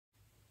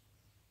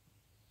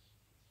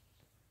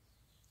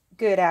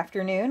Good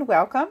afternoon,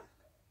 welcome.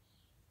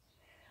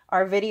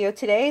 Our video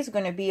today is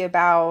going to be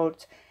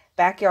about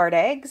backyard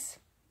eggs.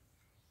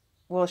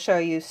 We'll show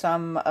you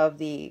some of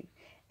the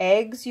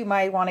eggs you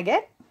might want to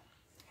get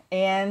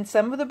and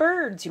some of the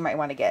birds you might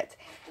want to get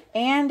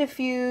and a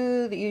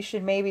few that you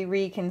should maybe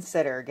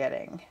reconsider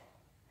getting.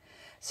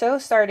 So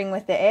starting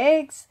with the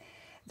eggs,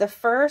 the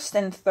first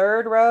and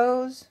third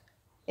rows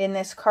in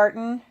this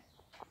carton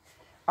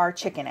are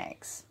chicken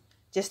eggs.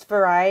 Just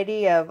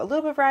a little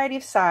bit of variety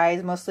of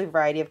size, mostly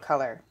variety of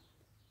color.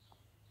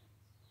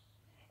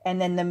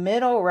 And then the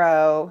middle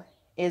row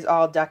is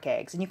all duck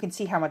eggs, and you can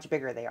see how much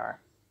bigger they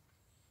are.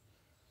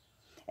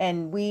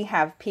 And we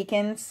have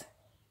Pekins,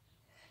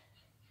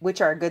 which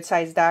are good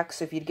sized ducks.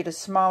 So if you'd get a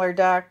smaller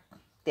duck,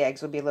 the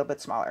eggs would be a little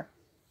bit smaller.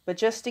 But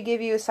just to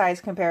give you a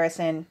size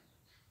comparison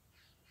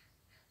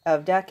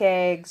of duck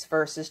eggs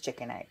versus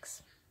chicken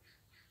eggs.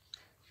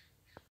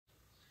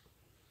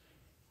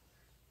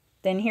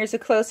 Then here's a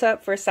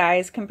close-up for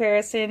size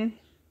comparison.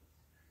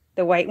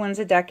 The white one's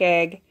a duck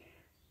egg,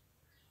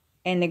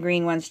 and the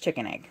green one's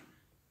chicken egg.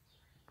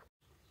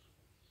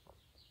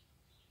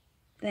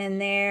 Then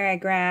there I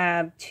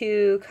grabbed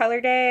 2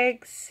 colored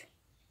eggs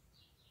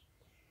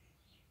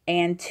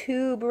and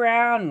 2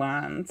 brown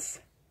ones.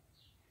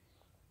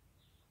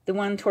 The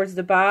one towards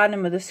the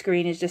bottom of the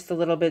screen is just a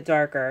little bit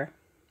darker.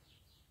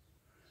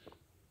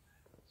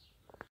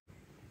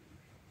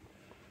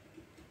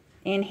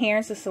 And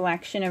here's a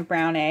selection of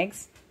brown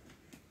eggs.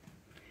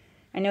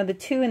 I know the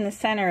 2 in the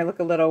center look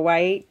a little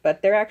white,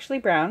 but they're actually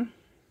brown.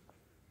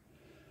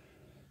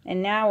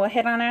 And now we'll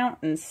head on out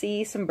and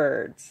see some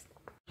birds.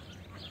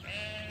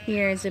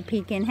 Here's a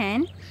Pekin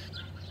hen.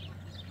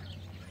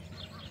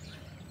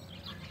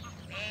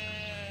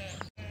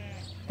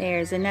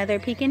 There's another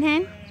Pekin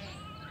hen.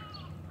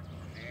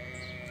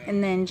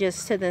 And then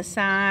just to the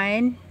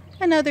side,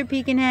 another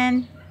Pekin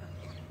hen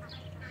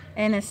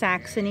and a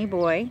Saxony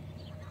boy.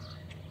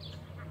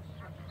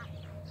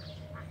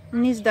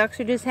 And these ducks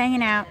are just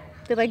hanging out.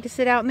 They like to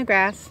sit out in the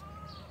grass.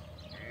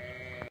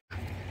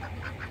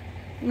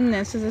 And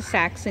this is a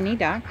Saxony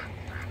duck.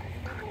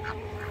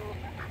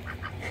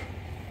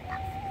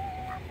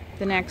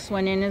 The next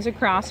one in is a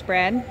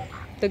crossbred.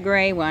 The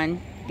gray one.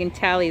 You can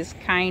tell he's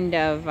kind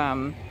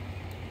of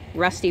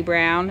rusty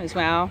brown as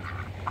well.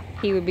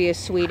 He would be a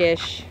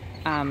Swedish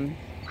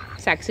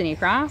Saxony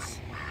cross.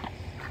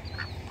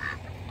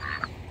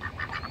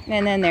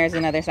 And then there's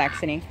another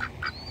Saxony.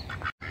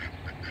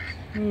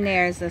 And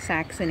there's the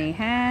Saxony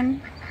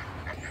hen.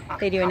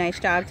 They do a nice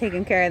job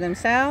taking care of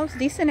themselves.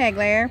 Decent egg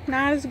layer.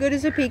 Not as good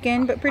as a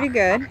Pekin, but pretty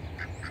good.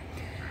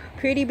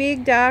 Pretty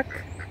big duck.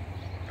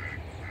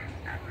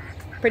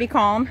 Pretty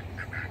calm.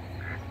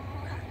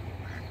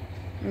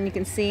 And you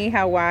can see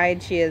how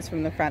wide she is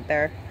from the front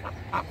there.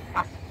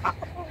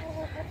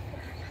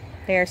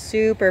 They are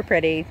super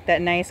pretty.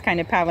 That nice kind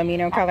of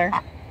palomino color.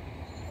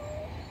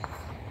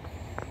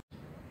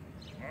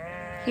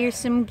 Here's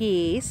some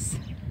geese.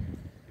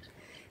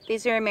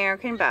 These are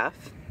American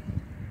buff.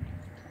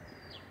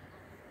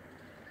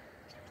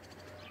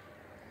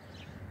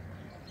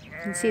 You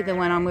can see the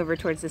one I'll move her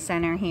towards the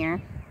center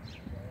here.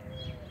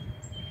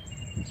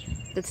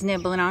 That's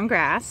nibbling on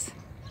grass.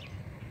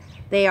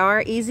 They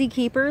are easy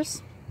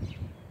keepers.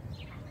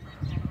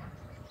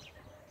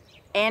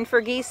 And for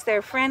geese,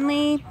 they're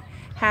friendly.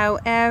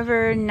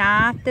 However,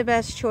 not the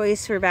best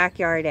choice for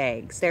backyard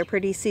eggs. They're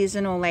pretty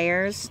seasonal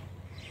layers.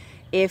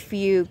 If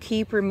you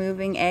keep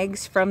removing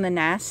eggs from the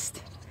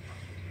nest,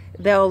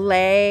 they'll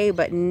lay,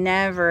 but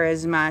never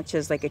as much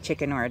as like a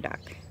chicken or a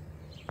duck.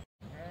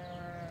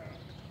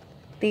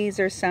 These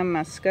are some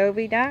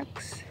Muscovy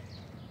ducks.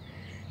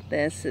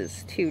 This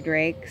is 2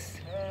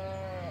 drakes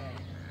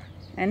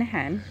and a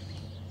hen.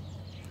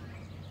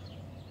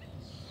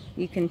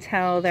 You can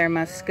tell they're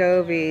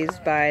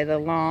Muscovies by the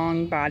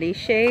long body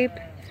shape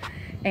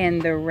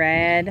and the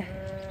red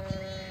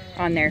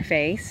on their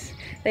face.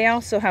 They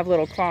also have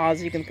little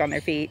claws you can look on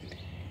their feet.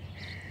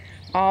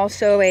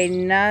 Also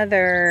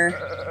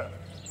another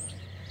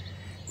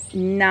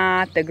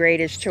not the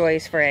greatest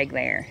choice for egg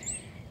layer.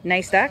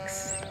 Nice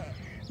ducks,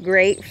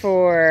 great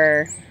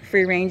for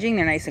free ranging.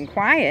 They're nice and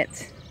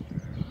quiet,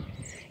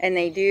 and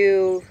they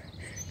do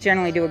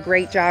generally do a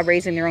great job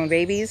raising their own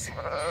babies,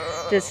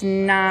 just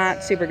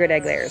not super good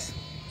egg layers.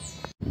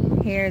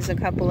 Here's a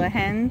couple of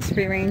hens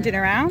free ranging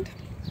around.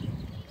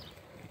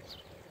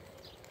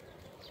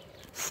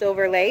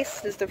 Silver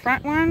Lace is the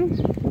front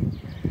one,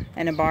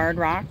 and a Barred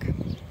Rock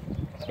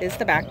is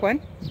the back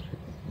one.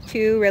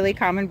 2 really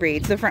common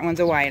breeds. The front one's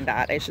a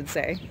Wyandotte, I should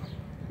say.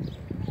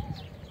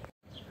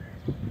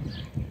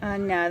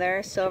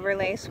 Another Silver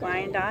Lace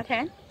Wyandotte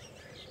hen.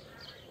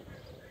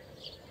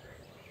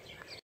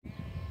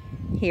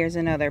 Here's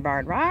another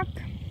Barred Rock.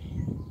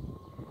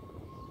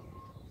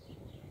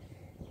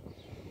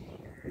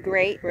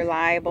 Great,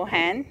 reliable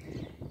hen.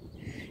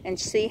 And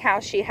see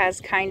how she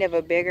has kind of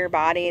a bigger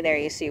body? There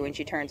you see when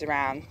she turns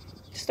around.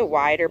 Just a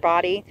wider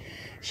body.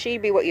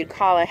 She'd be what you'd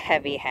call a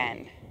heavy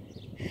hen.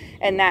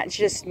 And that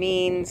just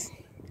means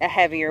a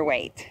heavier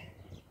weight.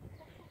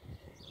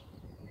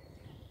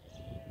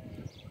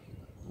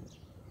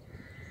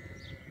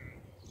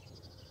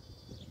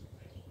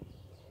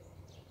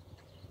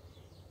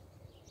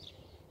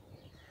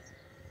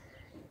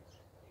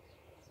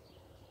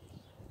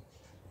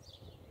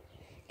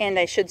 And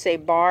I should say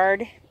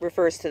barred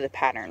refers to the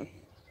pattern.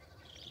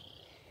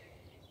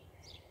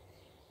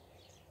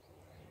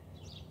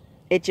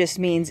 It just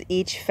means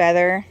each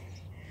feather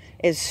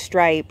is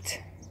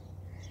striped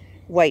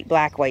white,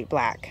 black, white,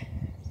 black.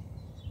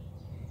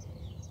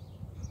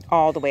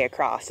 All the way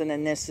across. And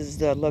then this is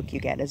the look you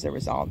get as a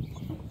result.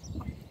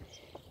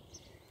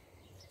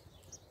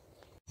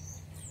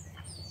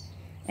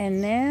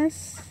 And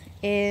this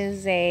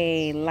is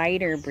a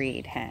lighter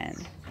breed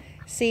hen.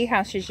 See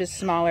how she's just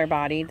smaller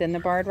bodied than the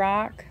Barred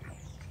Rock?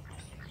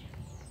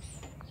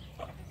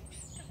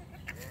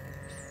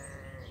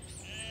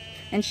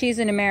 And she's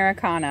an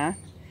Americana.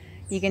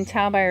 You can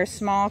tell by her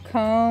small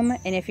comb,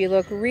 and if you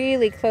look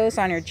really close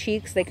on her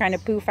cheeks, they kind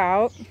of poof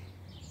out.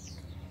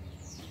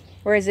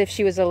 Whereas if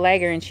she was a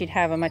Leghorn, she'd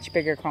have a much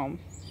bigger comb.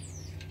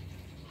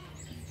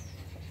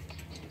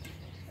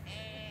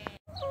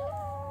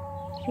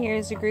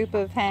 Here's a group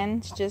of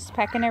hens just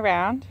pecking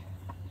around.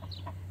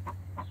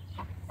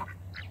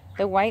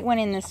 The white one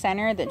in the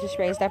center that just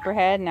raised up her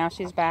head, now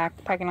she's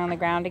back pecking on the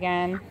ground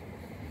again.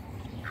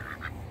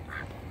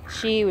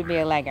 She would be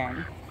a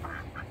Leghorn.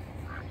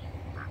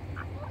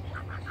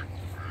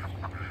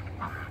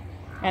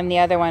 And the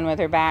other one with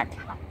her back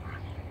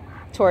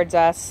towards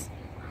us,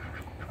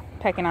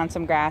 pecking on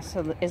some grass,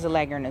 is a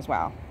Leghorn as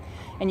well.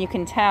 And you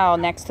can tell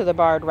next to the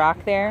Barred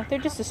Rock there, they're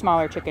just a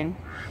smaller chicken.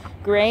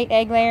 Great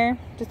egg layer,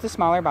 just a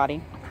smaller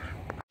body.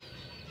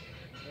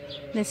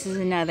 This is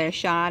another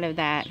shot of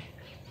that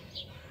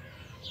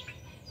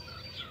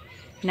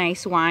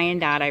nice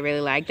Wyandotte I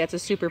really like. That's a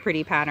super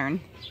pretty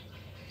pattern.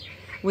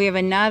 We have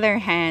another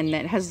hen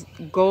that has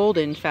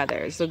golden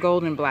feathers, the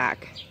golden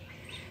black.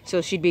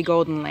 So she'd be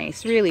golden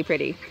lace, really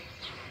pretty.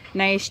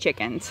 Nice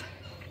chickens.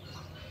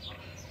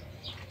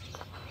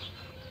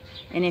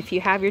 And if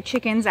you have your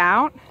chickens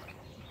out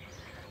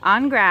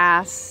on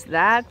grass,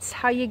 that's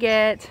how you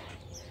get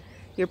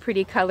your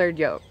pretty colored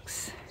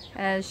yolks,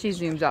 as she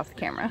zooms off the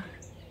camera.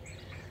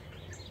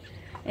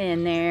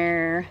 And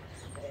there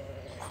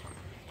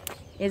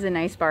is a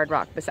nice Barred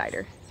Rock beside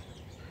her.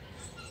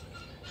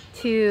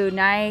 Two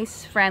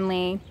nice,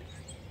 friendly,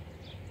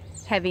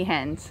 heavy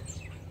hens.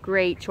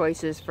 Great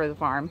choices for the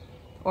farm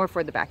or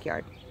for the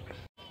backyard.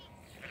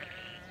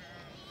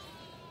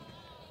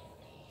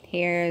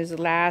 Here's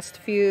the last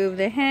few of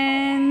the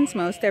hens.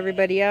 Most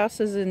everybody else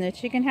is in the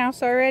chicken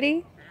house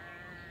already.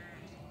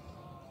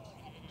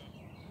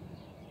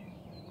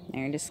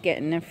 They're just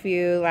getting a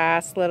few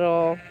last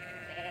little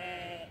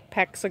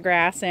pecks of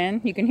grass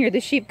in. You can hear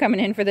the sheep coming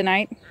in for the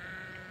night.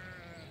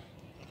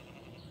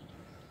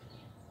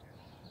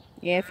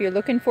 Yeah, if you're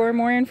looking for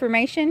more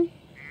information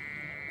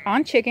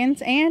on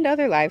chickens and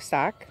other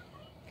livestock,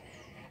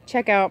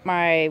 check out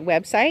my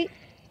website,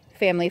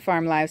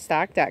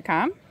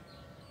 familyfarmlivestock.com.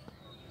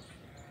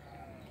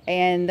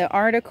 And the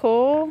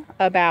article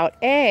about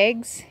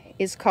eggs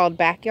is called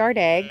Backyard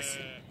Eggs,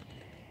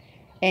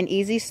 an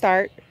easy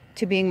start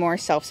to being more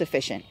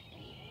self-sufficient.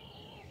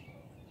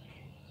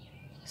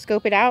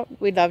 Scope it out.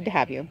 We'd love to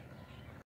have you.